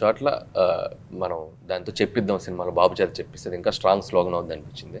 2-3 చోట్ల మనం దాంతో చెప్పిద్దాం సినిమాలో, బాబు చేత చెప్పిస్తుంది ఇంకా స్ట్రాంగ్ స్లోగన్ అవుతుంది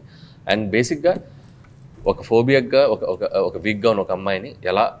అనిపించింది. అండ్ బేసిక్గా ఒక ఫోబియాగా ఒక వీక్గా ఉన్న ఒక అమ్మాయిని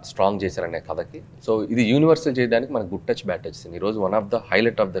ఎలా స్ట్రాంగ్ చేశారనే కథకి. సో ఇది యూనివర్సల్ చేయడానికి మనకు good touch bad touch scene ఈరోజు one of the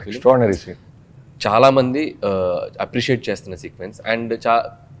highlight of the film. Extraordinary scene, చాలామంది అప్రిషియేట్ చేస్తున్న సీక్వెన్స్. అండ్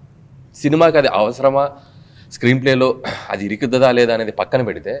సినిమాకి అది అవసరమా, స్క్రీన్ ప్లేలో అది ఇరికిద్దా లేదా అనేది పక్కన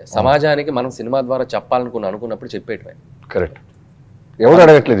పెడితే సమాజానికి మనం సినిమా ద్వారా అనుకున్నప్పుడు చెప్పేటమే. కరెక్ట్, ఎవరు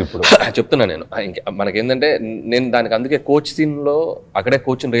అడగట్లేదు ఇప్పుడు. చెప్తున్నా నేను. ఇంకా మనకేంటంటే నేను దానికి అందుకే కోచ్ సీన్లో అక్కడే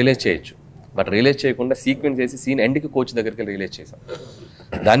కోచ్ని రియలైజ్ చేయొచ్చు, బట్ రియలైజ్ చేయకుండా సీక్వెన్స్ చేసి సీన్ ఎండ్కి కోచ్ దగ్గరికి రియలైజ్ చేసాం,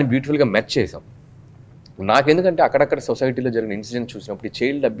 దాన్ని బ్యూటిఫుల్గా మ్యాచ్ చేసాం. నాకెందుకంటే అక్కడక్కడ సొసైటీలో జరిగిన ఇన్సిడెంట్ చూసినప్పుడు ఈ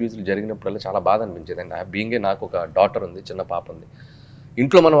చైల్డ్ అబ్యూజ్లు జరిగినప్పుడల్లా చాలా బాధ అనిపించేది. అండ్ బీయింగే నాకు ఒక డాటర్ ఉంది, చిన్న పాప ఉంది.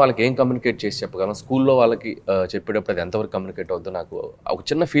 ఇంట్లో మనం వాళ్ళకి ఏం కమ్యూనికేట్ చేసి చెప్పగలం, స్కూల్లో వాళ్ళకి చెప్పేటప్పుడు అది ఎంతవరకు కమ్యూనికేట్ అవుతుందో నాకు ఒక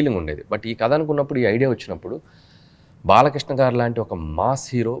చిన్న ఫీలింగ్ ఉండేది. బట్ ఈ కథ అనుకున్నప్పుడు, ఈ ఐడియా వచ్చినప్పుడు బాలకృష్ణ గారు లాంటి ఒక మాస్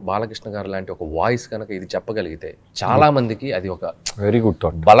హీరో, బాలకృష్ణ గారు లాంటి ఒక వాయిస్ కనుక ఇది చెప్పగలిగితే చాలా మందికి అది ఒక వెరీ గుడ్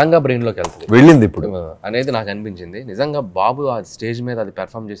థాట్, బలంగా బ్రెయిన్లోకి వెళ్ళింది ఇప్పుడు అనేది నాకు అనిపించింది. నిజంగా బాబు ఆ స్టేజ్ మీద అది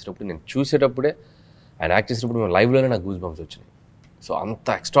పెర్ఫామ్ చేసేటప్పుడు నేను చూసేటప్పుడే, ఆయన యాక్ట్ చేసేటప్పుడు లైవ్లోనే నాకు గూస్ బంప్స్ వచ్చినాయి. సో అంత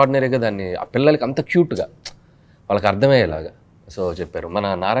ఎక్స్ట్రాడినరీగా దాన్ని ఆ పిల్లలకి అంత క్యూట్గా వాళ్ళకి అర్థమయ్యేలాగా సో చెప్పారు. మన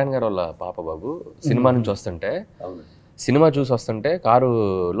నారాయణ గారు వాళ్ళ పాప బాబు సినిమా నుంచి వస్తుంటే, సినిమా చూసి వస్తుంటే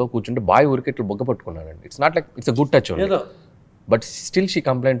కారులో కూర్చుంటే బాయ్ ఊరికి ఇట్లా బొగ్గ పట్టుకున్నాడండి. It's not like it's a good touch only, but still she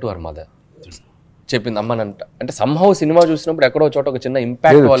complaint to her mother. చెప్పింది అమ్మనంట. అంటే సంహౌ సినిమా చూసినప్పుడు ఎక్కడో చోట ఒక చిన్న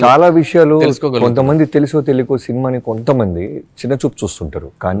ఇంపాక్ట్, చాలా విషయాలు కొంతమంది తెలుసో తెలియకో సినిమాని కొంతమంది చిన్న చూపు చూస్తుంటారు,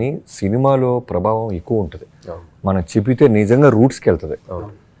 కానీ సినిమాలో ప్రభావం ఎక్కువ ఉంటుంది. మనం చెప్పితే నిజంగా రూట్స్కి వెళ్తుంది.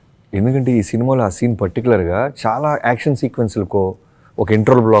 ఎందుకంటే ఈ సినిమాలో ఆ సీన్ పర్టికులర్గా చాలా యాక్షన్ సీక్వెన్స్లకో, ఒక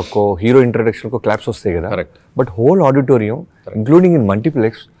ఇంట్రోల్ బ్లాక్కో, హీరో ఇంట్రడక్షన్కో క్లాప్స్ వస్తాయి కదా, but whole auditorium including in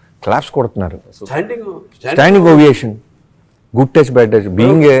multiplex claps కొడుతున్నారు. Standing ovation, good touch bad touch.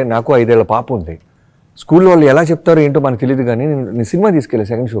 బీయింగే నాకు 5 ఏళ్ల పాప ఉంది, స్కూల్లో వాళ్ళు ఎలా చెప్తారో ఏంటో మనకు తెలియదు, కానీ నేను సినిమా తీసుకెళ్ళి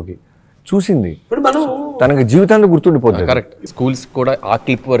సెకండ్ షోకి చూసింది, తనకి జీవితాంతం గుర్తుండిపోతుంది. కరెక్ట్. స్కూల్స్ కూడా ఆ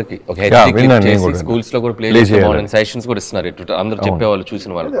క్లిప్ వరకు స్కూల్స్ లో కూడా ప్లే సెషన్స్ కూడా ఇస్తున్నారు, అందరూ చెప్పేవాళ్ళు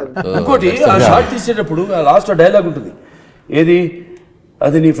చూసిన వాళ్ళు. ఇంకోటి షార్ట్ తీసేటప్పుడు లాస్ట్ డైలాగ్ ఉంటుంది, ఏది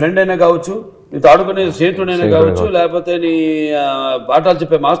అది నీ ఫ్రెండ్ అయినా కావచ్చు, నీతో ఆడుకునే స్నేహితుడైనా కావచ్చు, లేకపోతే నీ పాఠాలు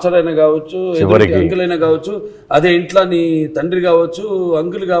చెప్పే మాస్టర్ అయినా కావచ్చు, అంకుల్ అయినా కావచ్చు, అదే ఇంట్లో నీ తండ్రి కావచ్చు,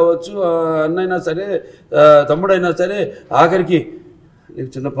 అంకుల్ కావచ్చు, అన్నైనా సరే, తమ్ముడైనా సరే, ఆఖరికి నీకు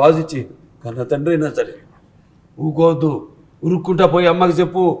చిన్న పాజ్ ఇచ్చి కన్న తండ్రి అయినా సరే ఊకోవద్దు, ఉరుక్కుంటా పోయి అమ్మకి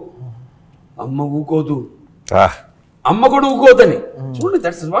చెప్పు, అమ్మ ఊకోదు, అమ్మ కూడా ఊకోవద్దని. చూడండి,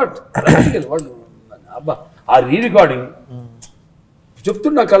 దట్స్ వాట్ వాట్ అబ్బా ఆ రీ రికార్డింగ్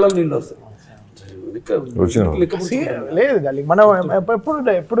చెప్తున్నా కళ్ళలో నీళ్ళు వస్తాయి. లేదు మనం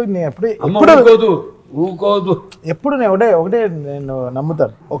ఎప్పుడు ఒకటే నేను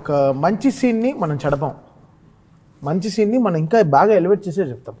నమ్ముతాను, ఒక మంచి సీన్ని మనం చెడపాం, మంచి సీన్ని మనం ఇంకా బాగా ఎలివేట్ చేసే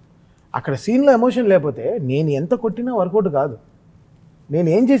చెప్తాం. అక్కడ సీన్లో ఎమోషన్ లేకపోతే నేను ఎంత కొట్టినా వర్కౌట్ కాదు. నేను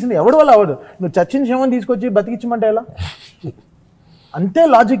ఏం చేసినా ఎవడి వల్ల అవ్వదు. నువ్వు చచ్చిన శవం తీసుకొచ్చి బతికించమంటే ఎలా? అంతే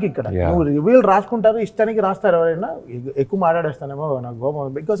లాజిక్ ఇక్కడ. నువ్వు రివ్యూలు రాసుకుంటారు, ఇష్టానికి రాస్తారు, ఎవరైనా ఎక్కువ మాట్లాడేస్తానేమో నాకు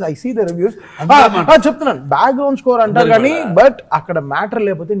గోపం, because I see the reviews. చెప్తున్నాను బ్యాక్గ్రౌండ్ స్కోర్ అంటారు కానీ, బట్ అక్కడ మ్యాటర్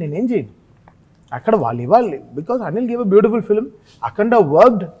లేకపోతే నేనేం చేయను. అక్కడ వాళ్ళు ఇవ్వాలి, because Anil give a beautiful film. Akhanda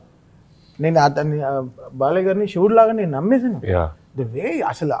worked. నేను అతన్ని బాలయ్య గారిని శివుడు లాగా నేను నమ్మేసాను. ద వే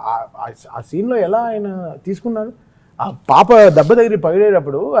అసలు ఆ సీన్లో ఎలా ఆయన తీసుకున్నాడు, ఆ పాప దెబ్బ దగ్గర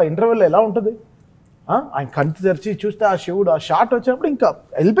పగిలేటప్పుడు ఆ ఇంటర్వెల్లో ఎలా ఉంటుంది, ఆయన కంటి తెరిచి చూస్తే ఆ శివుడు ఆ షాట్ వచ్చినప్పుడు ఇంకా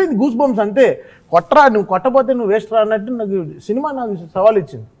వెళ్ళిపోయింది, గూస్ బంప్స్. అంతే, కొట్టరా, నువ్వు కొట్టపోతే నువ్వు వేస్ట్ రా అన్నట్టు నాకు సవాల్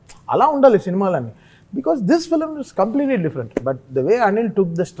ఇచ్చింది. అలా ఉండాలి సినిమాలన్నీ, because this film is completely different. But the way Anil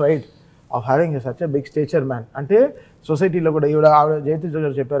took the stride of having such a big stature man. అంటే సొసైటీలో కూడా ఆవిడ జయతేజ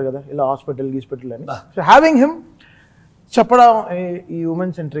గారు చెప్పారు కదా, ఇలా హాస్పిటల్ అని. సో హ్యావింగ్ హిమ్ చెప్పడం, ఈ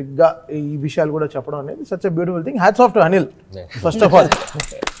ఉమెన్ సెంట్రిక్గా ఈ విషయాలు కూడా చెప్పడం అనేది such a beautiful thing. Hats off to Anil first of all.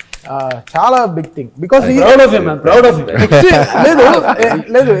 చాలా బిగ్ థింగ్, బికాస్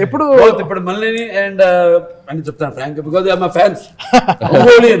లేదు ఎప్పుడు ఇప్పుడు మళ్ళీ అండ్ అని చెప్తాను Frank, because I am a fans.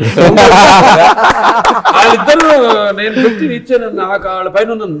 వాళ్ళిద్దరు నేను పెట్టి ఇచ్చాను, నాకు వాళ్ళ పైన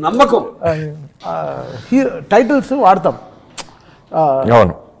ఉన్న నమ్మకం. టైటిల్స్ వాడతాం,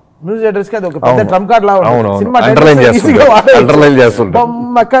 మ్యూజిక్ డైరెక్టర్స్ కి అది ఒక పెద్ద ట్రంప్ కార్డ్ లా సినిమా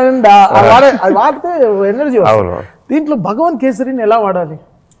వాడితే ఎనర్జీ వస్తుంది. దీంట్లో భగవంత్ కేసరిని ఎలా వాడాలి?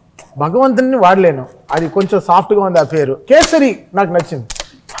 భగవంతుని వాడలేను, అది కొంచెం సాఫ్ట్గా ఉంది ఆ పేరు. కేసరి నాకు నచ్చింది,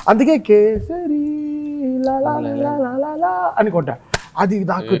 అందుకే కేసరి అనుకుంటా. అది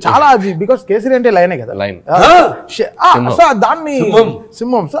నాకు చాలా, అది బికాస్ కేసరి అంటే లైనే కదా, సో దాన్ని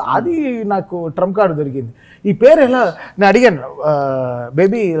సింహం. సో అది నాకు ట్రంప్ కార్డు దొరికింది. ఈ పేరు ఎలా నేను అడిగాను,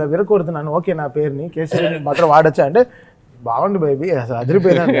 బేబీ ఇలా విరకూడుతున్నాను, ఓకే నా పేరుని కేసరి మాత్రం వాడచ్చా అంటే, బాగుంది బేబీ అసలు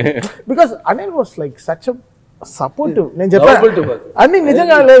అదిరిపోయినాను. Because Anil was like such supportive. నేను చెప్పాను అన్ని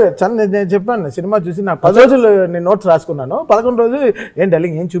నిజంగా లేదు, నేను చెప్పాను సినిమా చూసి నా 10 రోజులు నేను నోట్స్ రాసుకున్నాను, 11 రోజులు ఏం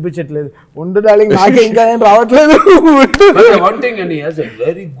డార్లింగ్ ఏం చూపించట్లేదు, ఉండు డార్లింగ్ నాకే ఇంకా ఏం రావట్లేదు.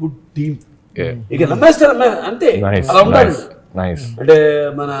 వెరీ గుడ్ టీమ్, ఇక నమ్మేస్తారు అంతే, అలా ఉండాలి. అంటే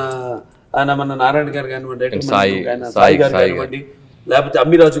మన నారాయణ గారు కానివ్వండి, సాయి గారు కానివ్వండి, లేకపోతే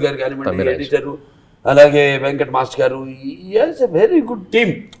అమ్మిరాజు గారు కానివ్వండి, ఎడిటరు, అలాగే వెంకట్ మాస్టర్ గారు, very good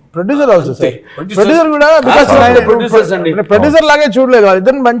team. Producer also, producer కూడా ప్రొడ్యూసర్ లాగే చూడలేదు,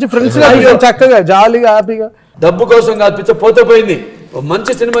 వాళ్ళిద్దరు మంచి ఫ్రెండ్స్ గా చక్కగా జాలీగా హ్యాపీగా. డబ్బు కోసం కాదు, పోతే పోయింది,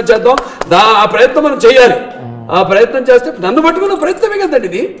 మంచి సినిమా చేద్దాం, ఆ ప్రయత్నం మనం చేయాలి. ఆ ప్రయత్నం చేస్తే నన్ను పట్టుకున్న ప్రయత్నమే కదండి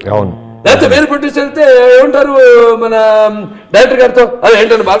ఇది. లేకపోతే వేరే ప్రొడ్యూసర్ అయితే ఏమంటారు, మన డైరెక్టర్ గారితో అదే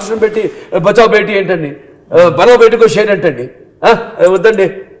ఏంటండి బాలకృష్ణ పెట్టి బచావ్ బేటీ ఏంటండి, బలవ బయటకు షేర్ ఏంటండి, వద్దండి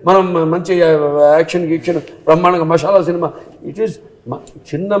మనం మంచి యాక్షన్ గీక్షన్ బ్రహ్మాండంగా మసాలా సినిమా. ఇట్ ఈస్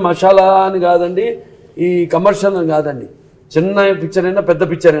చిన్న మసాలా అని కాదండి, ఈ కమర్షియల్ అని కాదండి, చిన్న పిక్చర్ అయినా పెద్ద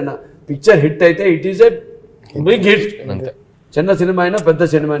పిక్చర్ అయినా, పిక్చర్ హిట్ అయితే it is a big hit. చిన్న సినిమా అయినా పెద్ద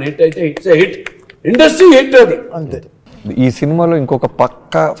సినిమా హిట్ అయితే it's a hit, industry hit అది అంతే. ఈ సినిమాలో ఇంకొక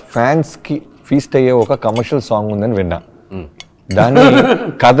పక్క ఫ్యాన్స్ కి ఫీస్ట్ అయ్యే ఒక కమర్షియల్ సాంగ్ ఉందని విన్నా. దాన్ని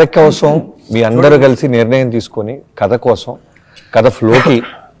కథ కోసం మీ అందరూ కలిసి నిర్ణయం తీసుకొని కథ కోసం కథ ఫ్లోకి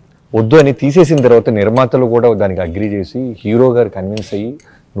వద్దు అని తీసేసిన తర్వాత నిర్మాతలు కూడా దానికి అగ్రీ చేసి హీరో గారు కన్విన్స్ అయ్యి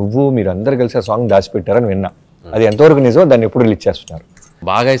మీరు అందరు కలిసి ఆ సాంగ్ దాచిపెట్టారని విన్నా. అది ఎంతవరకు నిజం, దాన్ని ఎప్పుడు రిలీజ్ చేస్తున్నారు?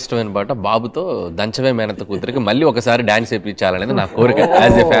 బాగా ఇష్టమైన పాట బాబుతో దంచవే మేనత్త కూతురికి మళ్ళీ ఒకసారి డాన్స్ చేయించాలనేది నా కోరిక.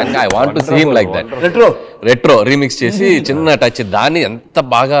 As a fan I want to see him like that. Retro remix చేసి చిన్న టచ్, దాన్ని ఎంత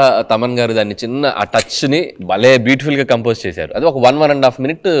బాగా తమన్ గారు దాన్ని చిన్న ఆ టచ్ ని భలే బ్యూటిఫుల్ గా కంపోజ్ చేశారు. అది ఒక 1.5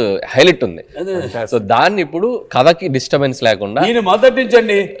 minute హైలైట్ ఉంది. సో దాన్ని ఇప్పుడు కథకి డిస్టర్బెన్స్ లేకుండా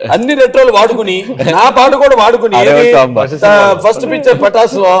మొదటించండి అన్ని రెట్రోలు వాడుకుని, నా పాట కూడా వాడుకుని, ఫస్ట్ పిక్చర్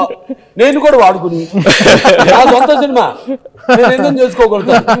పటాస్ లో నేను కూడా వాడుకుని, నా సొంత సినిమా నేను చేసుకోగలుగుతాను.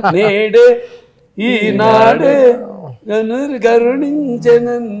 నేడే ఈనాడే కరుణించే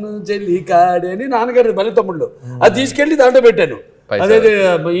నన్ను చెల్లి కాడే అని నాన్నగారి బలి తమ్ముళ్ళు అది తీసుకెళ్లి దాంట్లో పెట్టాను. అదే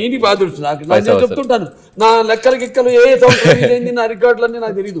ఈయన బాగా తెలుసు నాకు. నేను చెప్తుంటాను నా లెక్కల గిక్కలు ఏ సంవత్సరం ఏంది నా రికార్డులన్నీ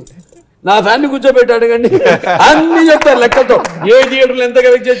నాకు తెలియదు. నా ఫ్యాన్ని కూర్చోబెట్టి అడగండి అన్ని చెప్తారు లెక్కలతో. ఏ థియేటర్లు ఎంత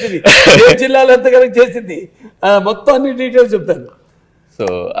కలెక్ట్ చేసింది, ఏ జిల్లాలో ఎంత కలెక్ట్ చేసింది, మొత్తం అన్ని డీటెయిల్స్ చెప్తాను. సో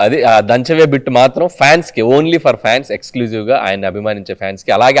అది ఆ దంచవే బిట్ మాత్రం ఫ్యాన్స్ కి, ఓన్లీ ఫర్ ఫ్యాన్స్, ఎక్స్క్లూజివ్ గా ఆయన అభిమానించే ఫ్యాన్స్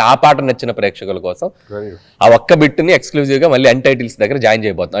కి, అలాగే ఆ పాట నచ్చిన ప్రేక్షకుల కోసం ఆ ఒక్క బిట్ ని ఎక్స్క్లూజివ్ గా మళ్ళీ ఎన్ టైటిల్స్ దగ్గర జాయిన్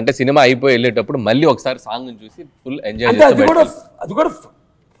చేయబోతుంది. అంటే సినిమా అయిపోయి వెళ్ళేటప్పుడు మళ్ళీ ఒకసారి సాంగ్ చూసి ఫుల్ ఎంజాయ్ అది కూడా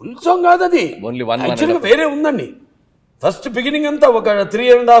ఫుల్ సాంగ్ కాదు, అది ఓన్లీ 1 యాక్చువల్గా వేరే ఉందండి. ఫస్ట్ బిగినింగ్ అంతా ఒక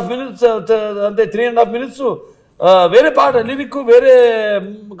 3.5 minutes అంతే, 3.5 minutes వేరే పాట, లిరిక్ వేరే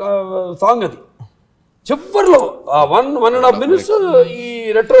సాంగ్. అది చివరిలో 1.5 minutes ఈ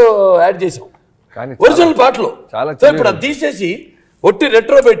రెట్రో యాడ్ చేసాం ఒరిజినల్ పాటలో. ఇప్పుడు అది తీసేసి ఒట్టి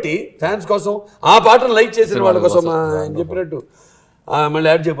రెట్రో పెట్టి ఫ్యాన్స్ కోసం ఆ పాటను లైక్ చేసిన వాళ్ళ కోసం ఆయన చెప్పినట్టు మళ్ళీ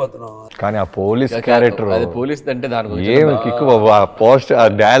యాడ్ చేయబోతున్నాం. కానీ ఆ పోలీస్ క్యారెక్టర్, అది పోలీస్ అంటే దాని ఏం కిక్ పోస్ట్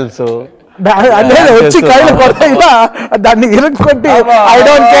డాన్స్ వచ్చి కళ్ళు కొడతా దాన్ని ఇరుక్కొట్టి ఐ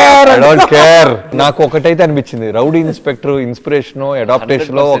డోంట్ కేర్. నాకు ఒకటైతే అనిపించింది, రౌడీ ఇన్స్పెక్టర్ ఇన్స్పిరేషన్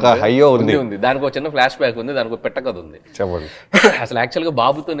అడాప్టేషన్ లో ఒక హైయో ఉంది. దానికి ఒక చిన్న ఫ్లాష్ బ్యాక్ ఉంది, దానికి ఒక పెట్టకథ ఉంది. చెప్పండి. అసలు యాక్చువల్ గా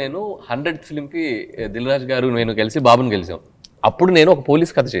బాబుతో నేను 100th ఫిల్మ్ కి దిల్ రాజు గారు నేను కలిసి బాబుని గెలిచాం. అప్పుడు నేను ఒక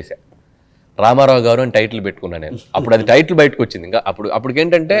పోలీస్ కథ చేశాను, రామారావు గారు అని టైటిల్ పెట్టుకున్నాను నేను. అప్పుడు అది టైటిల్ బయటకు వచ్చింది. ఇంకా అప్పుడు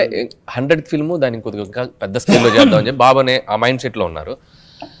ఏంటంటే 100th ఫిల్మ్ దానికి కొద్దిగా ఇంకా పెద్ద స్కేల్లో చేద్దామని చెప్పి బాబు అనే ఆ మైండ్ సెట్ లో ఉన్నారు.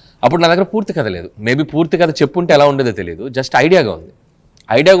 అప్పుడు నా దగ్గర పూర్తి కథ లేదు. మేబీ పూర్తి కథ చెప్పుంటే ఎలా ఉండేదో తెలియదు, జస్ట్ ఐడియాగా ఉంది.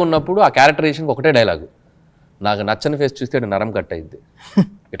 ఐడియాగా ఉన్నప్పుడు ఆ క్యారెక్టరైజేషన్కి ఒకటే డైలాగు, నాకు నచ్చని ఫేస్ చూస్తే నరం కట్ అయింది,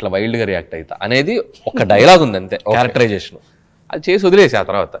 ఇట్లా వైల్డ్గా రియాక్ట్ అవుతా అనేది ఒక డైలాగ్ ఉంది అంతే క్యారెక్టరైజేషన్. అది చేసి వదిలేసి ఆ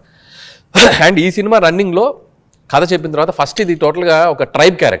తర్వాత. అండ్ ఈ సినిమా రన్నింగ్లో కథ చెప్పిన తర్వాత ఫస్ట్ ఇది టోటల్గా ఒక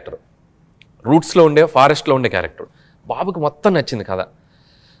ట్రైబ్ క్యారెక్టర్, రూట్స్లో ఉండే ఫారెస్ట్లో ఉండే క్యారెక్టర్. బాబుకి మొత్తం నచ్చింది కథ,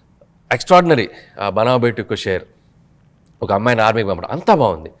 ఎక్స్ట్రాడినరీ. బనాబేటుకు షేర్, ఒక అమ్మాయిని ఆర్మీకి పంపడం, అంతా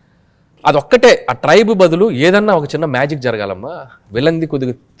బాగుంది. అదొక్కటే ఆ ట్రైబ్ బదులు ఏదన్నా ఒక చిన్న మ్యాజిక్ జరగాలమ్మా, విలంది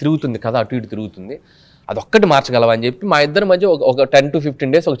కొద్దిగా తిరుగుతుంది కదా, అటు ఇటు తిరుగుతుంది, అదొక్కటి మార్చగలవా అని చెప్పి మా ఇద్దరి మధ్య ఒక 10 to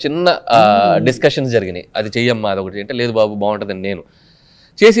 15 days ఒక చిన్న డిస్కషన్స్ జరిగినాయి. అది చెయ్యమ్మా అదొకటి అంటే, లేదు బాబు బాగుంటుందని నేను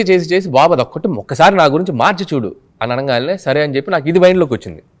చేసి బాబు అదొక్కటి ఒక్కసారి నా గురించి మార్చి చూడు అని అనగానే సరే అని చెప్పి నాకు ఇది మైండ్లోకి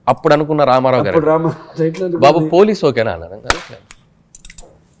వచ్చింది. అప్పుడు అనుకున్న రామారావు గారు, బాబు పోలీస్ ఓకేనా అని అనగానే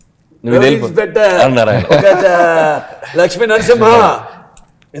అన్నారా. లక్ష్మీ నరసింహ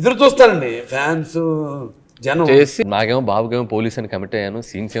ఎదురు చూస్తారండి ఫ్యాన్స్ జనం చేసి. నాకేమో బాబుకేమో పోలీస్ అని కమిట్ అయ్యాను,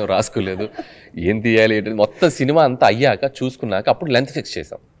 సీన్స్ ఏమో రాసుకోలేదు, ఏం తీయాలి ఏంటి మొత్తం సినిమా అంతా అయ్యాక చూసుకున్నాక అప్పుడు లెంత్ ఫిక్స్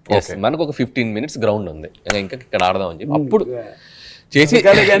చేసాం. మనకు ఒక 15 minutes గ్రౌండ్ ఉంది, ఇంకా ఇక్కడ ఆడదాం అని చెప్పి అప్పుడు చేసి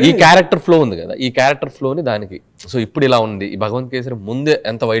ఈ క్యారెక్టర్ ఫ్లో ఉంది కదా, ఈ క్యారెక్టర్ ఫ్లోని దానికి. సో ఇప్పుడు ఇలా ఉంది. ఈ భగవంత్ కేసరి ముందే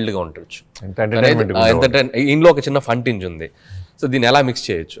ఎంత వైల్డ్గా ఉండొచ్చు, ఇంట్లో ఒక చిన్న ఫంటింజ్ ఉంది. సో దీన్ని ఎలా మిక్స్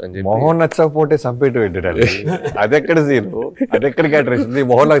చేయొచ్చు అని చెప్పి. మొహం నచ్చకపోతే సంపేట పెట్టాడు, అదెక్కడ సీన్, అదెక్కడ క్యారెక్టర్,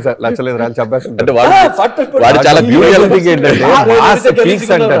 మొహం నచ్చలేదు రాని చెప్పేస్తుంటే వాడు చాలా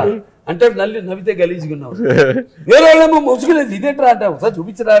అంటే నవ్వితే గలీజ్గా ఉన్నావు, వేరే వాళ్ళేమో ముసుగులేదు ఇదేంట్రా అంటే ఒకసారి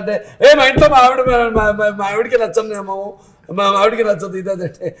చూపించరా అంటే, మా ఇంట్లో మా ఆవిడికి నచ్చనేమో, మా ఆవిడికి నచ్చదు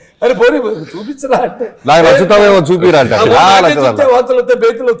ఇదంటే, అరే పోనీ చూపించరా అంటే నాకు నచ్చుతావేమో చూపిరా అంటే వార్తలు వస్తాయి,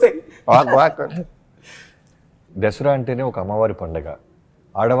 బేతులు వస్తాయి. దసరా అంటేనే ఒక అమ్మవారి పండుగ.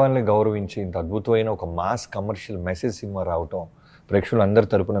 ఆడవాళ్ళని గౌరవించి ఇంత అద్భుతమైన ఒక మాస్ కమర్షియల్ మెసేజ్ సినిమా రావటం ప్రేక్షకులు అందరి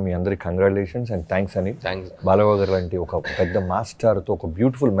తరపున మీ అందరికి కంగ్రాచులేషన్స్ అండ్ థ్యాంక్స్ అని. బాలగారు లాంటి ఒక పెద్ద మాస్ స్టార్తో ఒక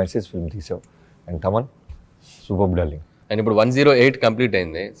బ్యూటిఫుల్ మెసేజ్ ఫిల్మ్ తీసావు. And Thaman super darling. And ఇప్పుడు 108 కంప్లీట్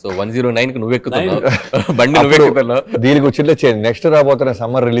అయింది. సో 109కి నువ్వు ఎక్కుతున్నావు, బండి నువ్వు ఎక్కుతున్నావు. దీనికి చిన్న చేంజ్, నెక్స్ట్ రాబోతున్న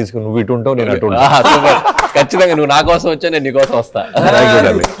సమ్మర్ రిలీజ్ కి నువ్వు ఇటు ఉంటావు, నేను అటు ఖచ్చితంగా నువ్వు నా కోసం వచ్చా, నేను నీ కోసం వస్తా.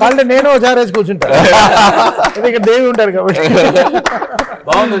 అంటే నేను జారేసి కూర్చుంటా, ఇక్కడ దేవి ఉంటారు కాబట్టి.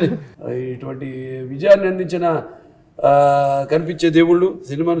 బాగుందని ఇటువంటి విజయాన్ని అందించిన కనిపించే దేవుళ్ళు,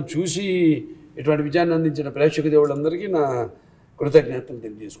 సినిమాను చూసి ఇటువంటి విజయాన్ని అందించిన ప్రేక్షక దేవుళ్ళందరికీ నా కృతజ్ఞతలు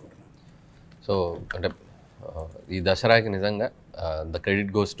తెలియజేసుకుంటున్నాను. సో అంటే ఈ దసరాకి నిజంగా the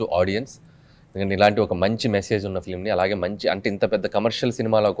credit goes to audience. ఎందుకంటే ఇలాంటి ఒక మంచి మెసేజ్ ఉన్న ఫిల్మ్ని, అలాగే మంచి అంటే ఇంత పెద్ద కమర్షియల్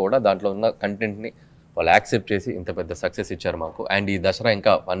సినిమాలో కూడా దాంట్లో ఉన్న కంటెంట్ని వాళ్ళు యాక్సెప్ట్ చేసి ఇంత పెద్ద సక్సెస్ ఇచ్చారు మాకు. అండ్ ఈ దసరా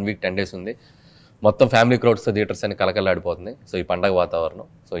ఇంకా 1 week 10 days ఉంది. మొత్తం ఫ్యామిలీ క్రౌడ్స్తో థియేటర్స్ అని కలకలాడిపోతుంది. సో ఈ పండగ వాతావరణం.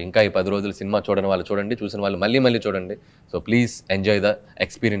 సో ఇంకా ఈ 10 రోజులు సినిమా చూడని వాళ్ళు చూడండి, చూసిన వాళ్ళు మళ్ళీ చూడండి. So please enjoy the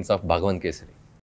experience of Bhagavanth kesari.